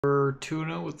We're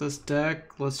 2-0 with this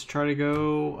deck. Let's try to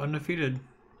go undefeated.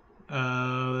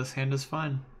 This hand is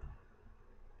fine.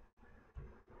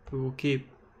 We will keep.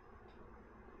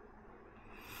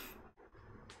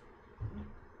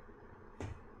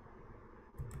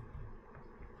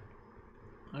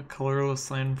 A colorless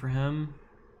land for him.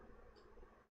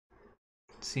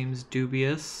 Seems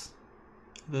dubious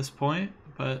at this point,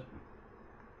 but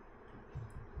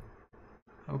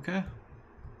okay.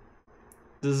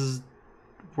 This is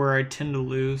where I tend to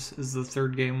lose, is the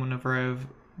third game whenever I have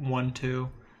 1-2.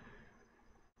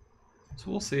 So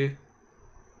we'll see.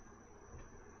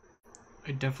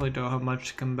 I definitely don't have much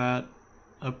to combat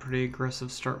a pretty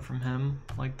aggressive start from him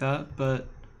like that, but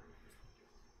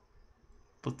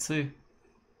let's see.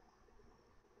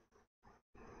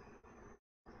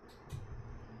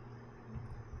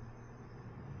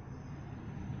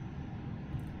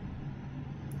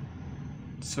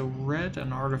 So red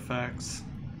and artifacts,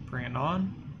 bring it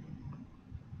on.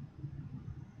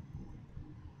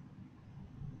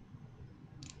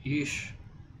 Yeesh.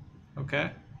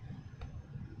 Okay.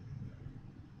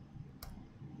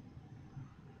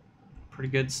 Pretty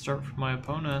good start for my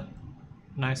opponent.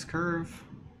 Nice curve.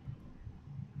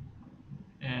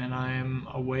 And I'm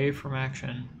away from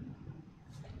action.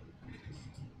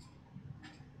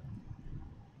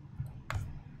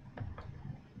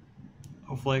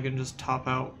 Hopefully I can just top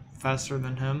out faster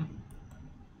than him,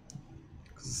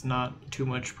 because it's not too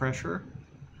much pressure.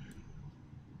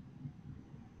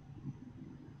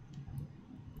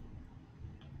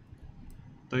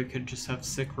 Though you could just have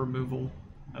sick removal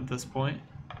at this point.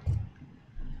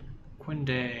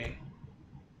 Quinde.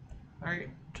 Alright,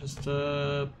 just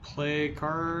play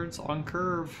cards on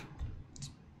curve.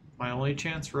 It's my only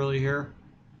chance really here.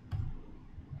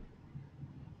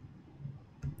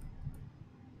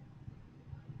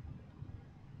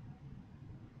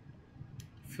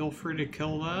 Feel free to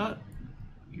kill that.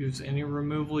 Use any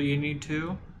removal you need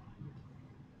to.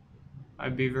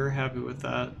 I'd be very happy with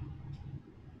that.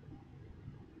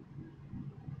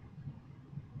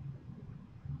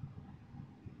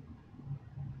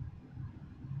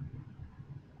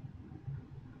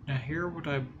 Now here, would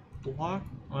I block?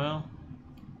 Well,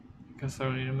 I guess I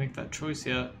don't need to make that choice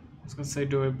yet. I was gonna say,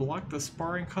 do I block the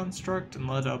Sparring Construct and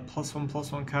let a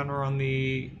 +1/+1 counter on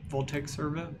the Voltaic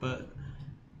Servant? But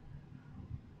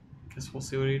I guess we'll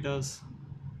see what he does.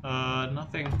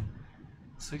 Nothing.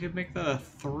 So I could make that a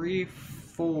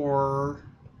 3/4,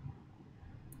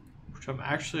 which I'm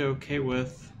actually okay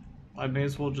with. I may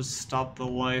as well just stop the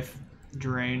life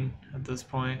drain at this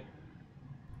point.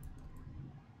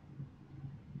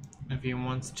 If he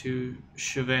wants to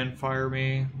Shivan fire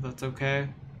me, that's okay.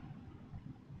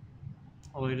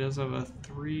 Although he does have a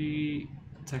 3,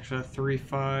 it's actually a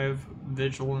 3/5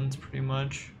 vigilance pretty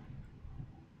much.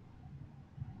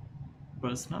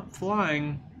 But it's not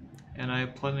flying, and I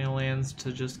have plenty of lands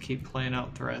to just keep playing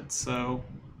out threats, so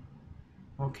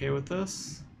I'm okay with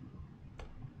this.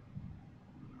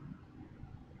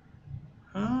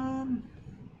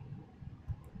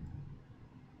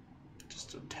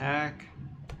 Just attack.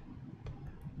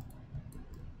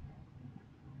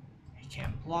 He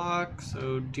can't block,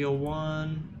 so deal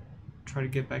 1. Try to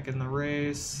get back in the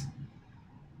race.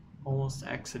 Almost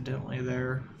accidentally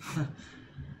there.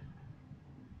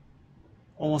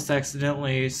 Almost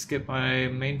accidentally skipped my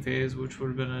main phase, which would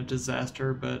have been a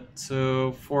disaster, but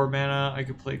so 4 mana, I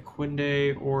could play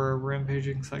Quinde or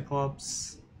Rampaging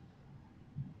Cyclops.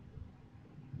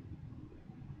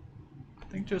 I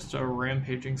think just a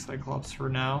Rampaging Cyclops for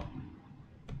now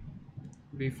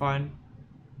would be fine.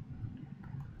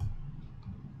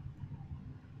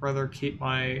 Rather keep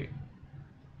my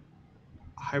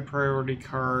high priority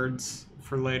cards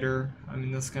for later. I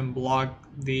mean, this can block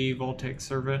the Voltaic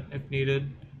Servant if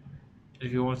needed.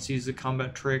 If he wants to use a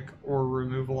combat trick or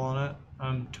removal on it,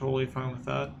 I'm totally fine with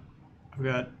that. I've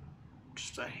got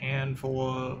just a handful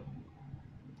of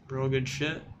real good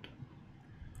shit.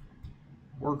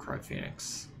 Warcry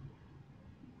Phoenix.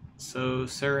 So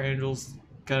Sarah Angel's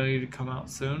gonna need to come out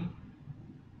soon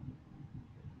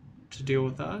to deal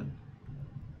with that.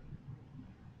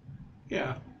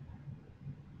 Yeah.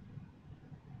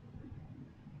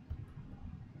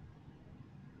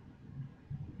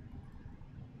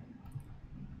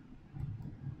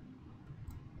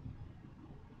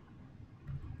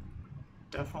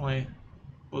 Definitely.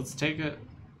 Let's take it.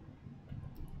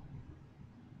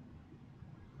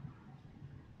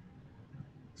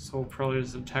 So we'll probably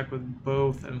just attack with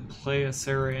both and play a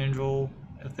Sarah Angel.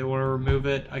 If they want to remove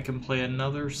it, I can play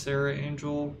another Sarah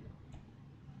Angel.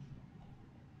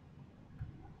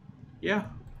 Yeah.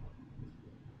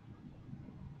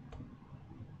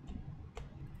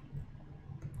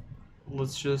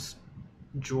 let's just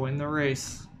join the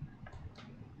race.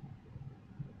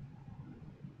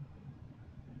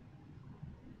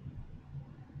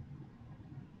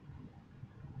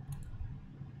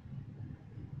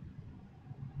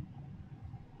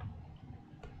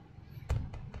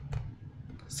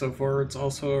 So far, it's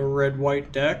also a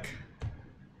red-white deck.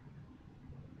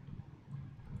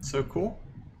 So cool.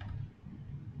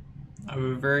 I have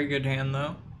a very good hand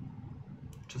though.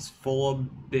 Just full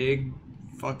of big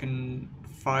fucking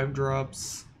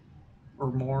 5-drops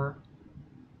or more.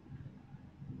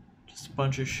 Just a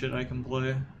bunch of shit I can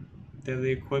play. They have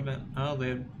the equipment. Oh, they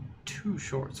have 2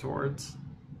 short swords.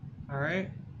 Alright.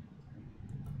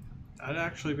 I'd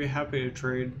actually be happy to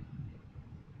trade.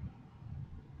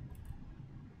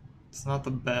 It's not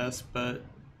the best, but...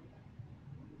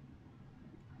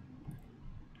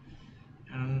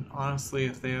 And honestly,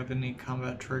 if they have any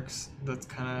combat tricks, that's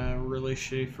kind of really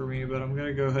shitty for me, but I'm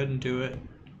gonna go ahead and do it.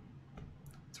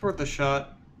 It's worth a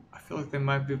shot. I feel like they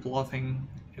might be bluffing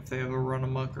if they have a run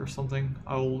amok or something.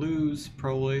 I'll lose,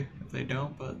 probably, if they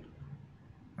don't, but...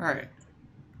 Alright.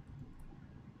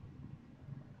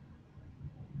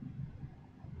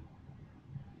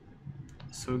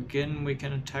 So again, we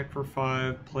can attack for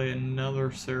 5, play another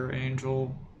Sarah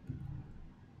Angel.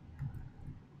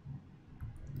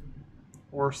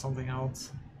 Or something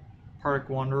else. Partic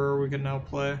Wanderer we can now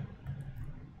play.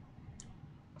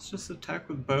 Let's just attack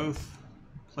with both.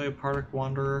 Play a Partic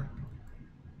Wanderer.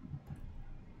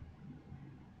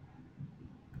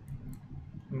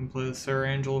 We can play the Sarah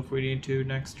Angel if we need to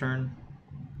next turn.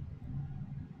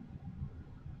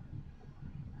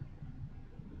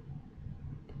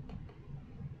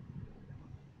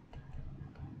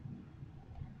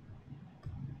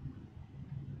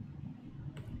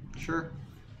 Sure.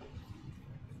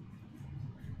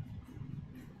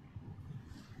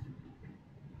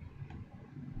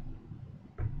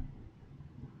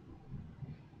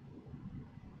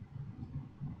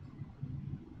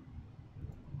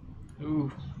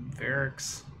 Ooh,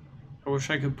 Varix. I wish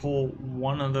I could pull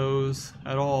one of those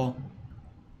at all.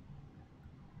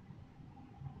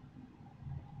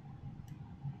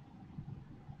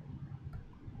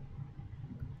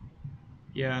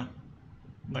 Yeah,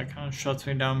 that kind of shuts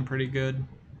me down pretty good.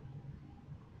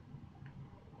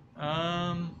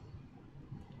 Well,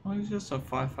 he's just a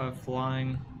 5/5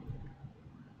 flying.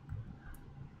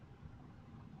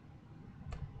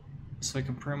 So I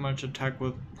can pretty much attack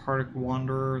with Partic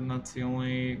Wanderer, and that's the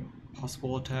only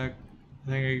possible attack. I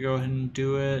think I go ahead and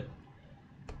do it.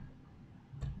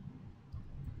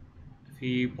 If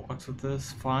he blocks with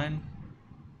this, fine.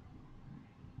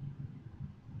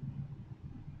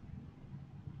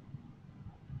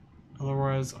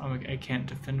 Otherwise, I can't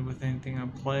defend with anything I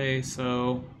play,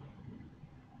 so...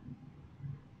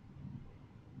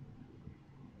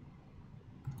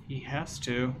 He has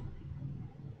to.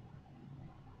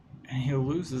 And he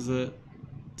loses it.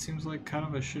 Seems like kind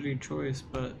of a shitty choice,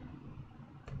 but...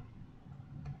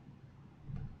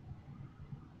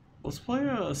 Let's play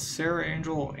a Sarah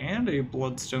Angel and a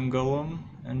Bloodstone Golem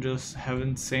and just have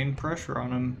insane pressure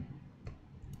on him.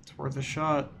 It's worth a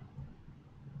shot.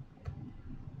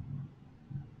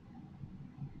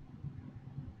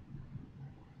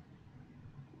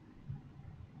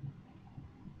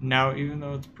 Now, even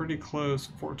though it's pretty close,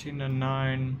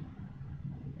 14-9,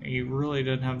 he really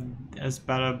didn't have as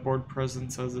bad a board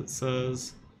presence as it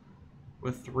says,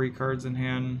 with 3 cards in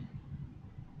hand.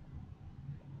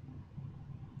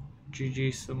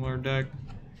 GG, similar deck.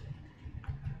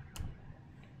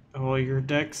 Well, your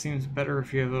deck seems better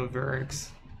if you have a Varix.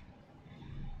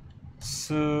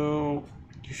 So,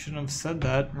 you shouldn't have said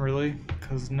that, really,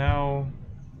 because now...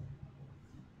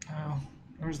 Oh,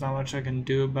 there's not much I can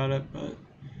do about it, but...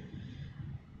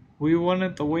 We want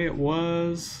it the way it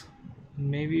was.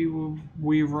 Maybe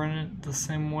we run it the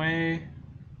same way.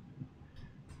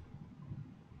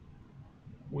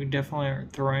 We definitely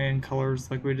aren't throwing in colors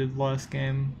like we did last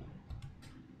game.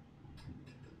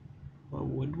 But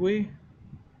would we?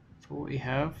 For what we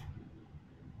have?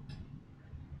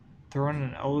 Throwing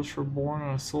an Eldritch Reborn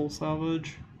on a Soul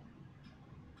Salvage?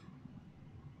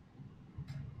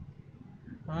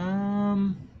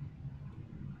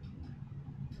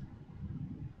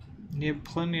 You have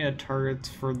plenty of targets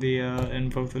for the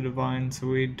Invoke the Divine, so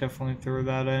we definitely throw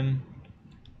that in.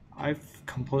 I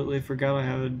completely forgot I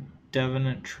have a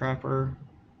Divinate Trapper.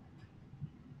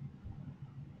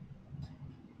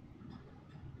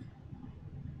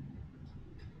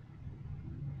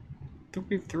 I think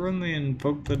we throw in the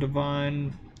Invoke the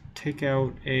Divine, take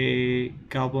out a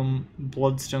Goblin,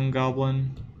 Bloodstone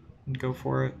Goblin, and go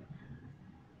for it.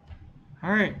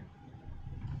 Alright.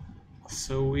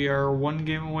 So we are one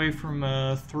game away from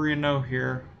 3-0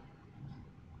 here.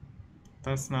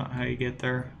 That's not how you get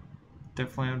there.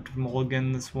 Definitely have to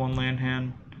mulligan this one land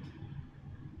hand.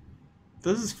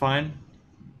 This is fine.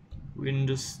 We can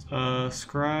just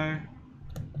scry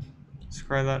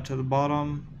that to the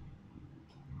bottom.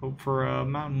 Hope for a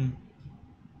mountain.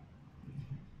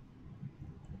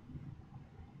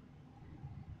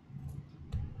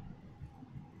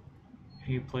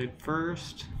 He played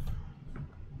first.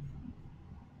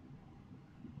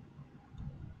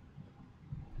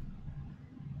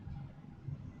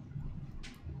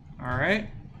 All right.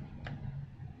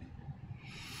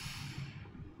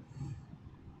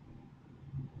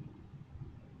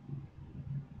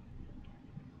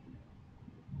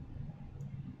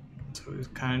 So he's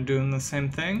kind of doing the same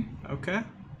thing. Okay.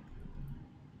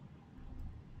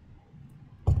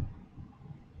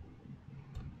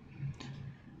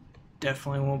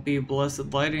 Definitely won't be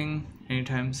Blessed Lighting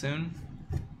anytime soon.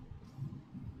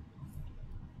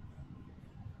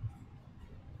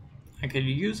 I could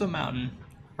use a mountain,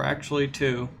 or actually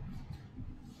two.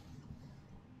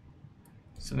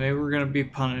 So maybe we're gonna be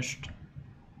punished.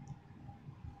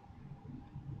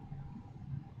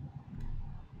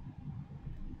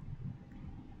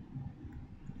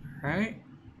 Alright.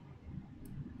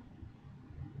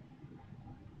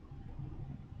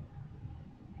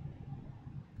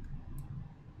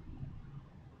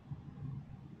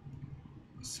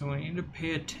 So we need to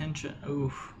pay attention.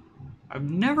 Oof. I've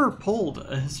never pulled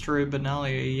a History of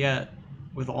Benalia yet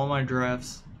with all my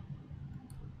drafts.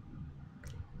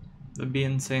 That'd be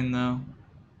insane though.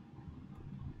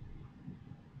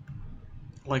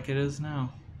 Like it is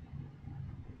now.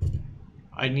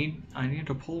 I need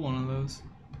to pull one of those.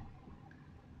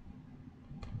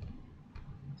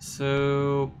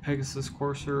 So Pegasus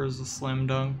Courser is a slam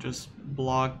dunk. Just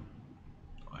block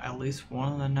at least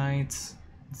one of the knights.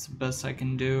 It's the best I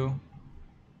can do.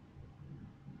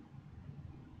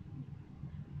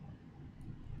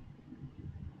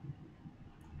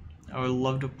 I would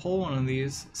love to pull one of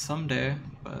these someday,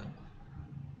 but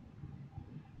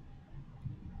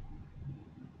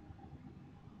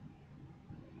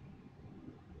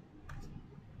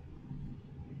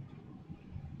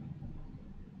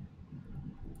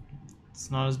it's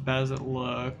not as bad as it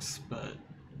looks, but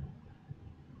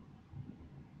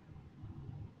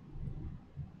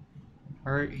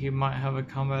alright, he might have a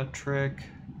combat trick.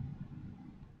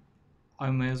 I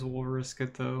may as well risk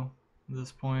it though at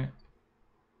this point.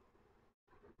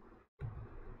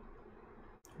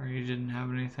 Or he didn't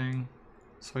have anything,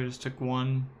 so I just took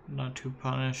one, not too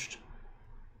punished.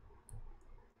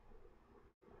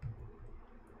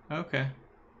 Okay,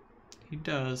 he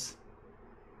does.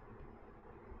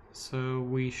 So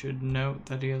we should note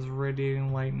that he has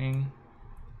Radiating Lightning.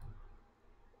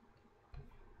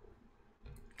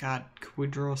 God, could we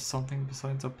draw something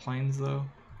besides the plains though?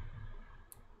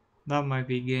 That might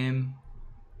be game.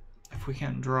 If we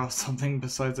can't draw something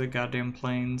besides the goddamn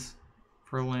plains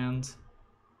for lands.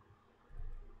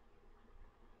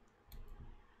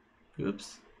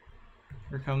 Oops.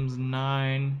 Here comes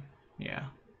 9. Yeah.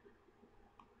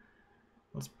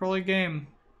 That's probably game.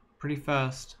 Pretty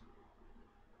fast.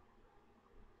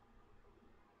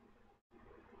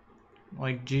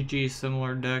 Like GG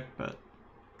similar deck, but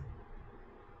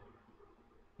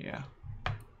yeah.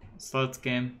 So that's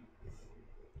game.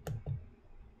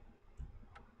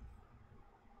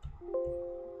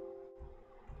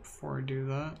 Before I do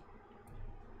that,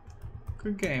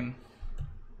 good game,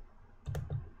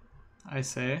 I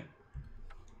say.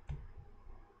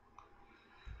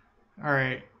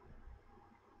 Alright.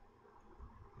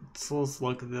 So let's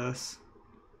look at this.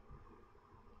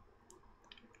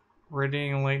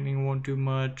 Radiating Lightning won't do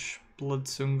much.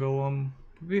 Bloodstone Golem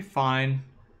will be fine.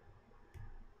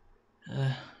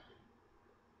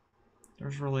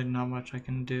 There's really not much I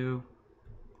can do.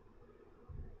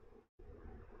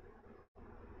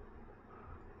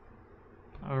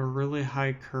 A really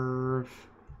high curve.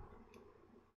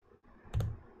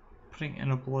 Putting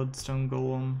in a Bloodstone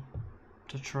Golem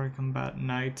to try to combat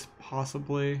knights,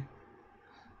 possibly.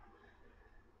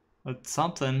 That's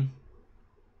something.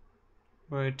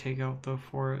 What do I take out though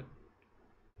for it?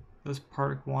 Those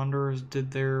Partick Wanderers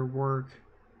did their work.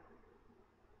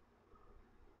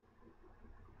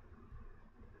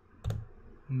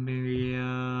 Maybe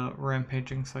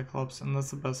Rampaging Cyclops, and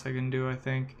that's the best I can do, I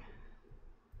think.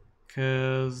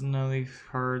 Because none of these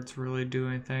cards really do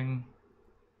anything.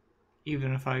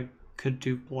 Even if I could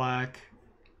do black,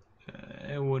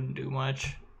 it wouldn't do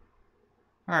much.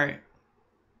 Alright.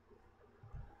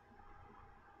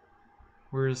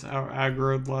 We're just out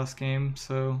aggroed last game,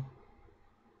 so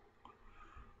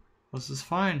this is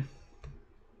fine.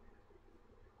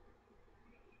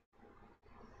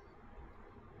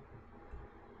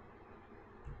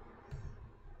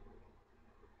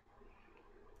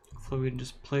 Hopefully we can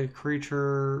just play a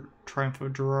creature, Triumph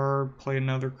of Gerard, play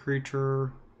another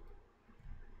creature.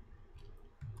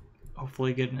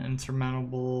 Hopefully get an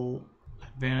insurmountable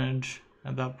advantage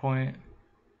at that point.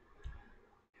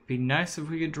 It'd be nice if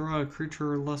we could draw a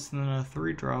creature less than a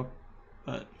 3-drop,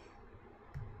 but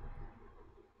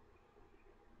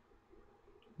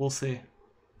we'll see.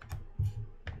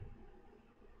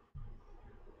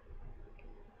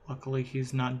 Luckily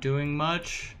he's not doing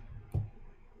much.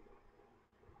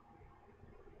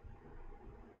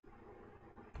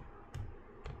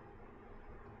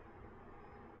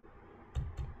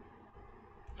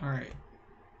 Alright,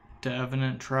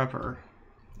 Devenant Trapper.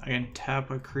 I can tap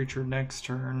a creature next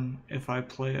turn if I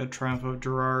play a Triumph of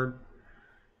Gerard.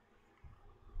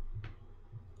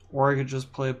 Or I could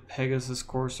just play Pegasus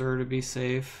Courser to be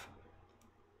safe.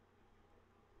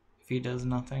 If he does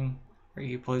nothing. Or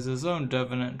he plays his own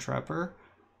Devenant Trapper.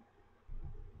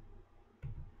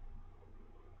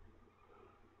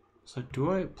 So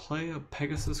do I play a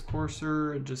Pegasus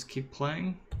Courser and just keep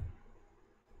playing?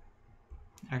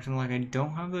 Acting like I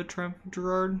don't have the Triumph of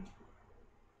Gerard?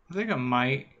 I think I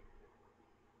might.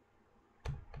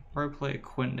 Or I play a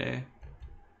Quinde.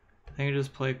 I think I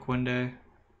just play Quinde.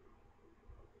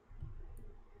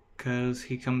 Because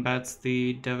he combats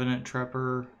the Devenant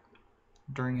Trapper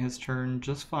during his turn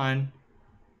just fine.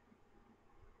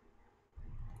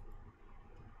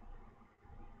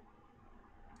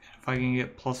 If I can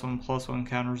get +1/+1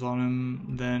 counters on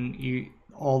him, then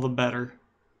all the better.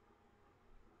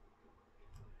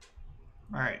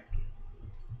 Alright.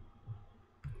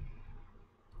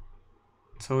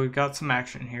 So we've got some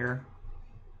action here.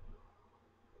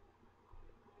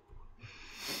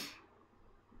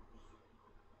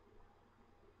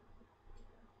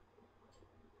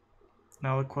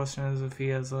 Now the question is if he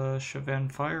has a Chevan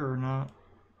Fire or not.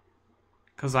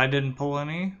 Because I didn't pull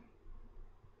any.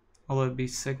 Although it'd be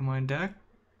sick in my deck.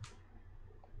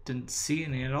 Didn't see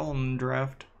any at all in the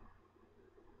draft.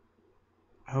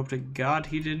 I hope to God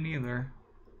he didn't either.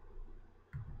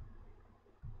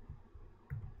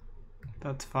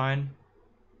 That's fine.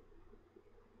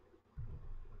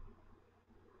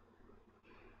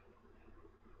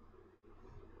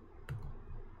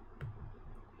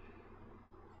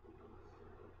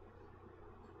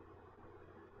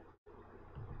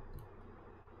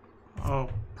 Oh,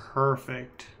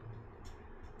 perfect.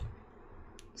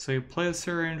 So you play a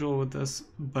Sir Angel with this,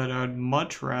 but I'd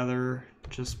much rather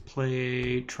just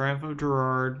play Triumph of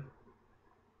Gerard.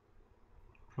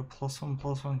 Put a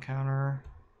 +1/+1 counter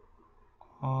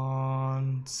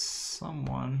on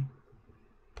someone.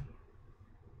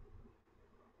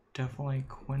 Definitely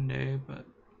Quinde, but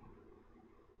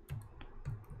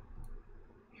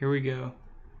here we go.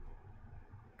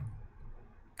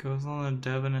 Goes on the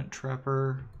Devenant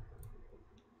Trapper.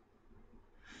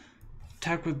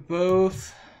 Attack with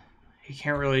both. He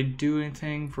can't really do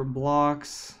anything for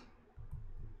blocks.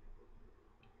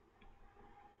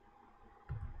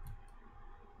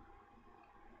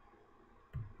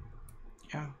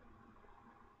 Yeah.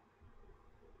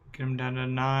 Get him down to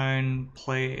 9.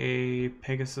 Play a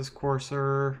Pegasus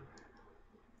Courser.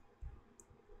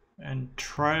 And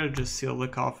try to just seal the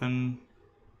coffin.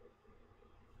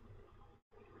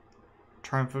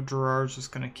 Triumph of Gerard's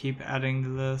just going to keep adding to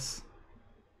this.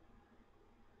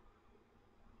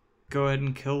 Go ahead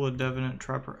and kill the Devenant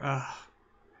Trapper. Ugh.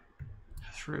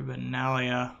 That's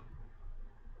Rubinalia.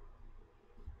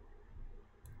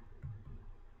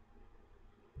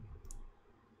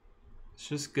 It's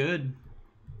just good.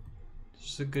 It's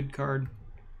just a good card.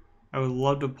 I would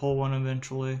love to pull one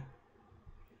eventually.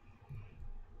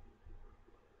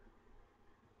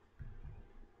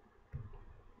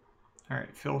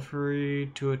 Alright, feel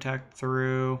free to attack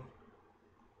through.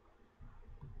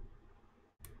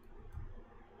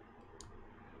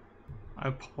 I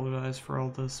apologize for all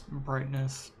this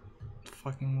brightness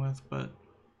fucking with, but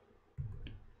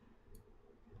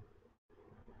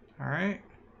alright.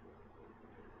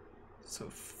 So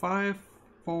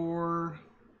 5/4.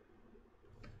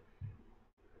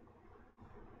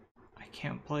 I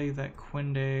can't play that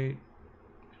Quinde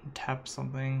and tap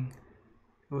something.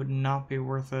 It would not be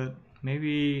worth it.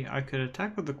 Maybe I could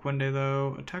attack with the Quinde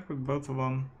though. Attack with both of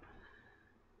them.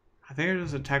 I think I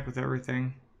just attack with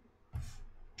everything.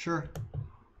 Sure.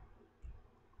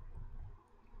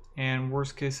 And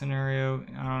worst case scenario,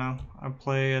 I don't know. I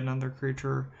play another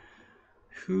creature.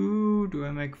 Who do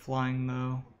I make flying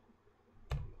though?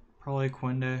 Probably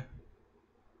Quinde.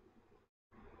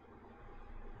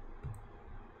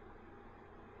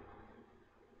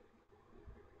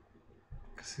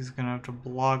 Because he's gonna have to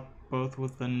block both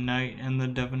with the Knight and the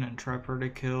Devenant Trapper to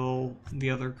kill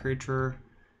the other creature.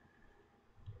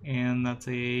 And that's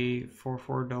a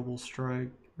 4/4 double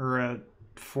strike, or a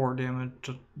 4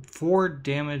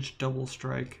 damage double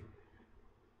strike.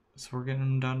 So we're getting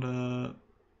him down to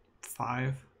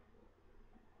 5.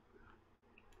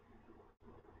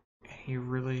 He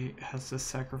really has to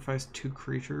sacrifice 2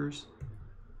 creatures.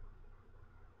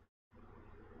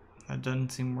 That doesn't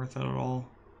seem worth it at all.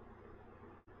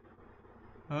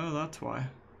 Oh, that's why.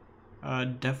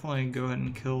 Definitely go ahead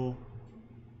and kill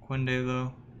Quinde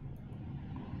though.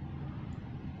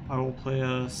 I will play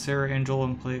a Sarah Angel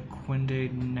and play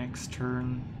Quinde next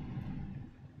turn.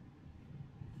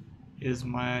 Is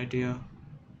my idea.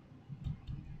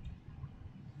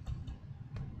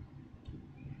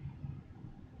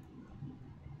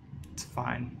 It's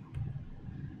fine.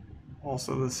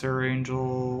 Also, the Sarah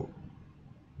Angel,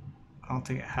 I don't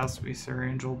think it has to be Sarah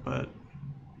Angel, but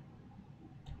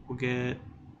we'll get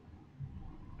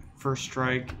First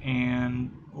Strike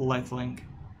and Lifelink.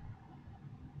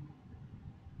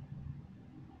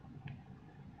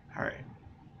 Alright,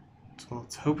 so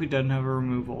let's hope he doesn't have a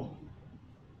removal.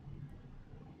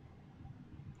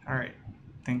 Alright,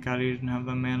 thank God he didn't have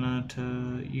the mana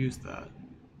to use that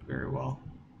very well.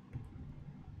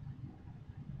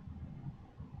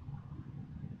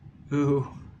 Ooh.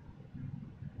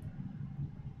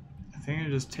 I think I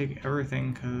just take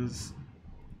everything because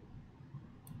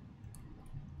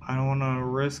I don't want to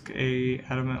risk a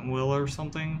Adamant Will or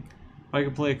something. I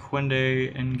could play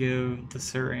Quinde and give the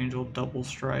Sarah Angel double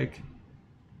strike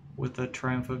with the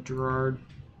Triumph of Gerard.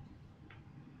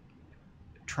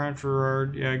 Triumph of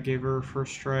Gerard, yeah, I gave her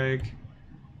first strike.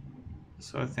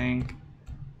 So I think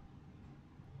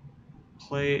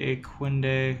play a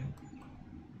Quinde,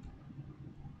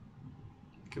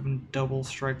 give him double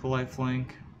strike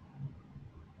lifelink.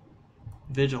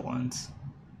 Vigilance.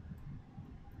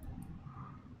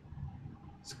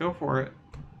 Let's go for it.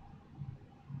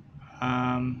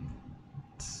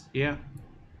 Yeah,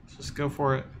 let's just go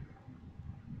for it.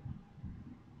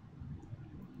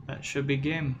 That should be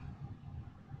game.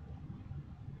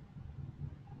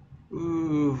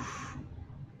 Ooh.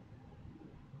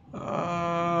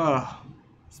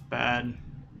 It's bad.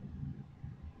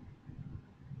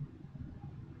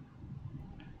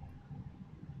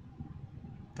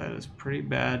 That is pretty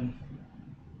bad.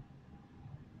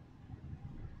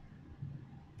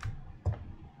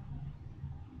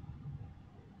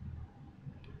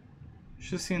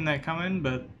 Should have seen that coming,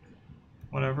 but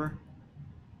whatever.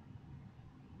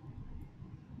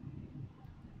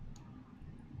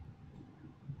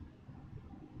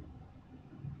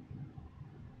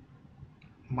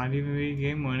 Might even be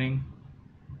game winning.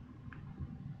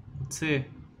 Let's see.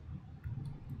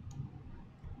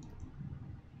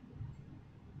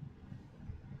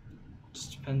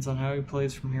 Just depends on how he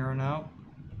plays from here on out.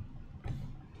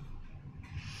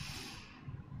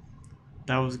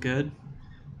 That was good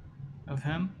of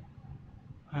him.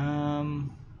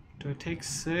 Do I take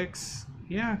 6?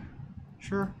 Yeah,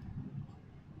 sure.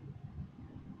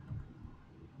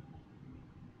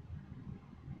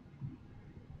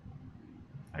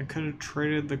 I could have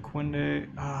traded the Quinde.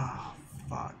 Oh,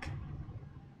 fuck.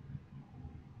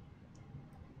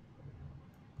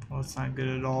 Well, that's not good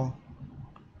at all.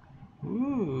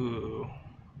 Ooh.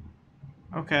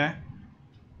 Okay.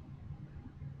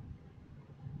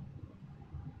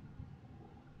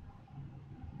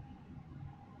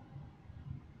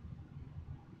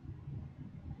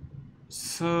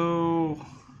 So,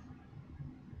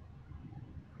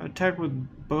 if I attack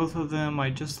with both of them, I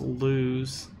just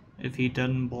lose if he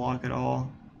doesn't block at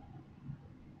all.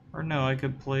 Or no, I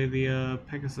could play the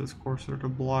Pegasus Courser to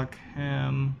block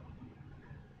him.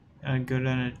 And I'd go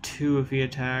down to 2 if he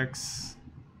attacks.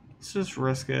 Let's just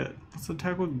risk it. Let's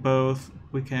attack with both.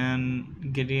 We can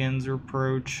Gideon's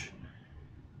Reproach,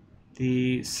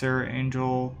 the Sarah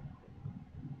Angel,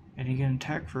 and he can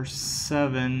attack for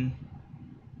 7.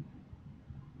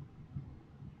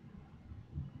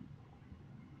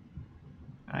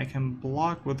 I can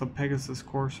block with a Pegasus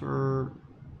Courser.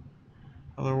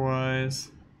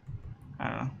 Otherwise, I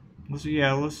don't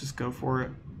know. Let's just go for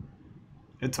it.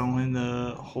 It's only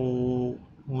the whole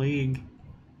league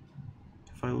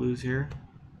if I lose here.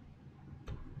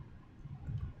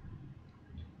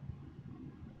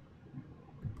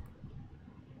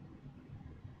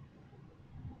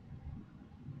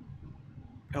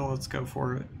 Oh, let's go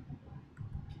for it.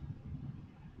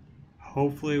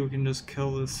 Hopefully we can just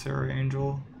kill this Sarah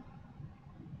Angel.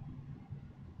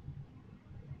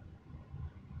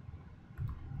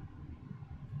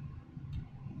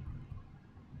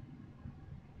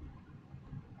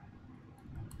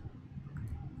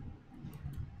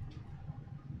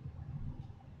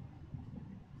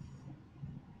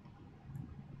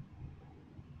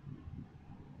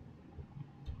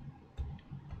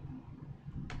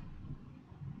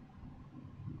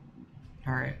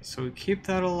 Alright, so we keep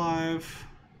that alive.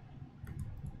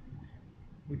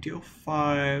 We deal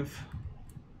 5.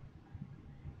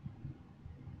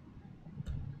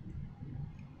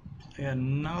 Play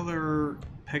another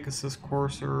Pegasus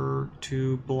Courser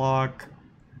to block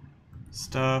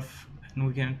stuff, and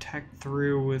we can attack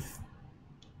through with,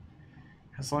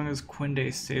 as long as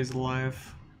Quinde stays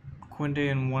alive. Quinde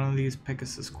and one of these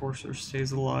Pegasus Coursers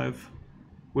stays alive,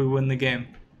 we win the game.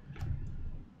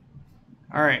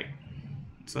 Alright,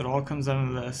 so it all comes down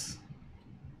to this.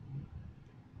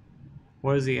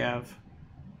 What does he have?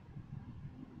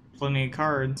 Plenty of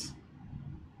cards.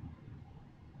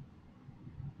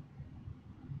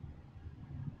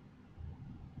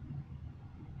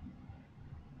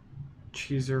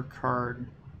 Cheeser card.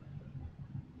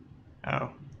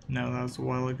 Oh, no, that was a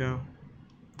while ago.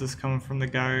 This coming from the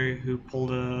guy who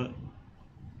pulled a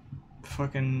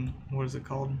fucking, what is it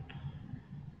called?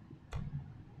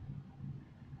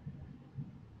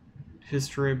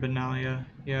 History of Benalia,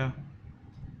 yeah.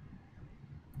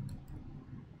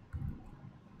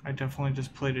 I definitely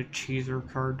just played a cheeser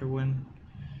card to win.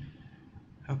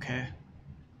 Okay.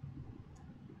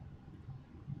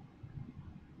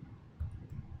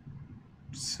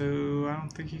 So I don't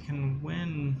think he can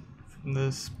win from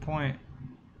this point.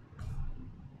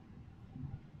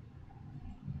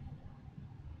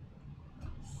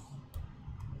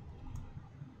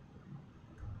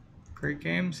 Great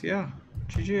games, yeah.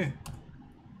 GG.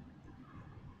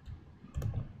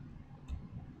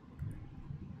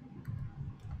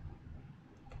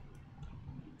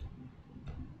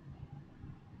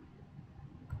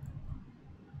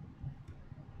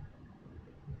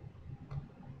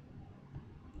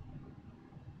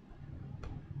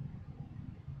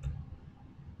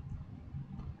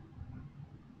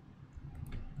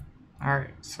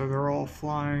 Alright, so they're all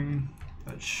flying.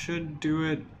 That should do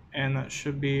it, and that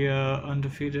should be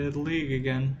undefeated league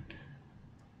again.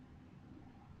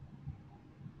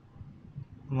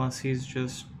 Unless he's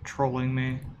just trolling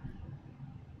me.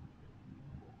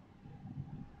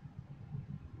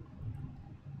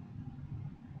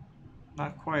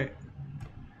 Not quite.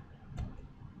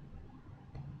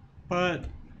 But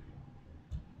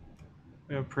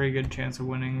we have a pretty good chance of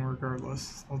winning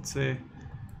regardless. Let's see.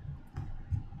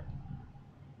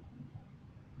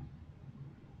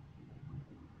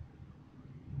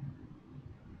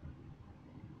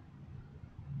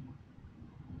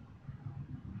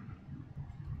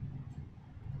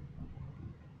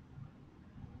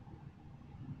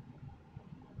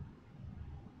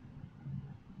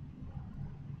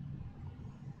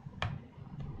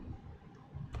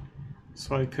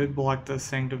 So I could block the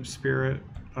Sanctum Spirit,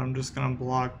 but I'm just gonna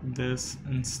block this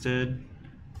instead.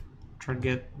 Try to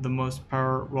get the most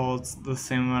power. Well, it's the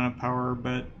same amount of power,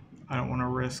 but I don't want to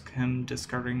risk him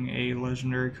discarding a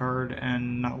legendary card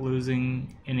and not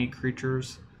losing any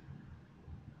creatures.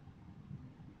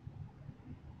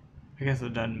 I guess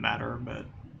it doesn't matter, but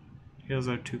he does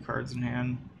have 2 cards in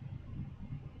hand.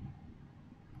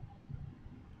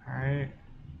 Alright.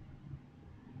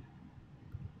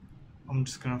 I'm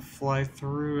just gonna fly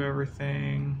through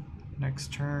everything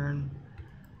next turn.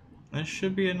 This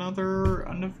should be another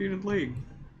undefeated league.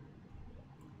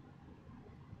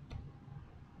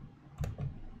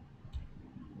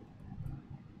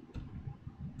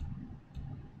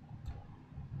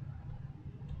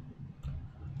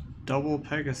 Double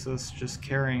Pegasus just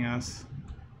carrying us.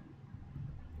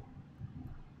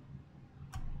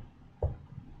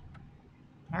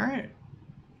 Alright.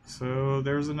 So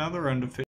there's another undefeated.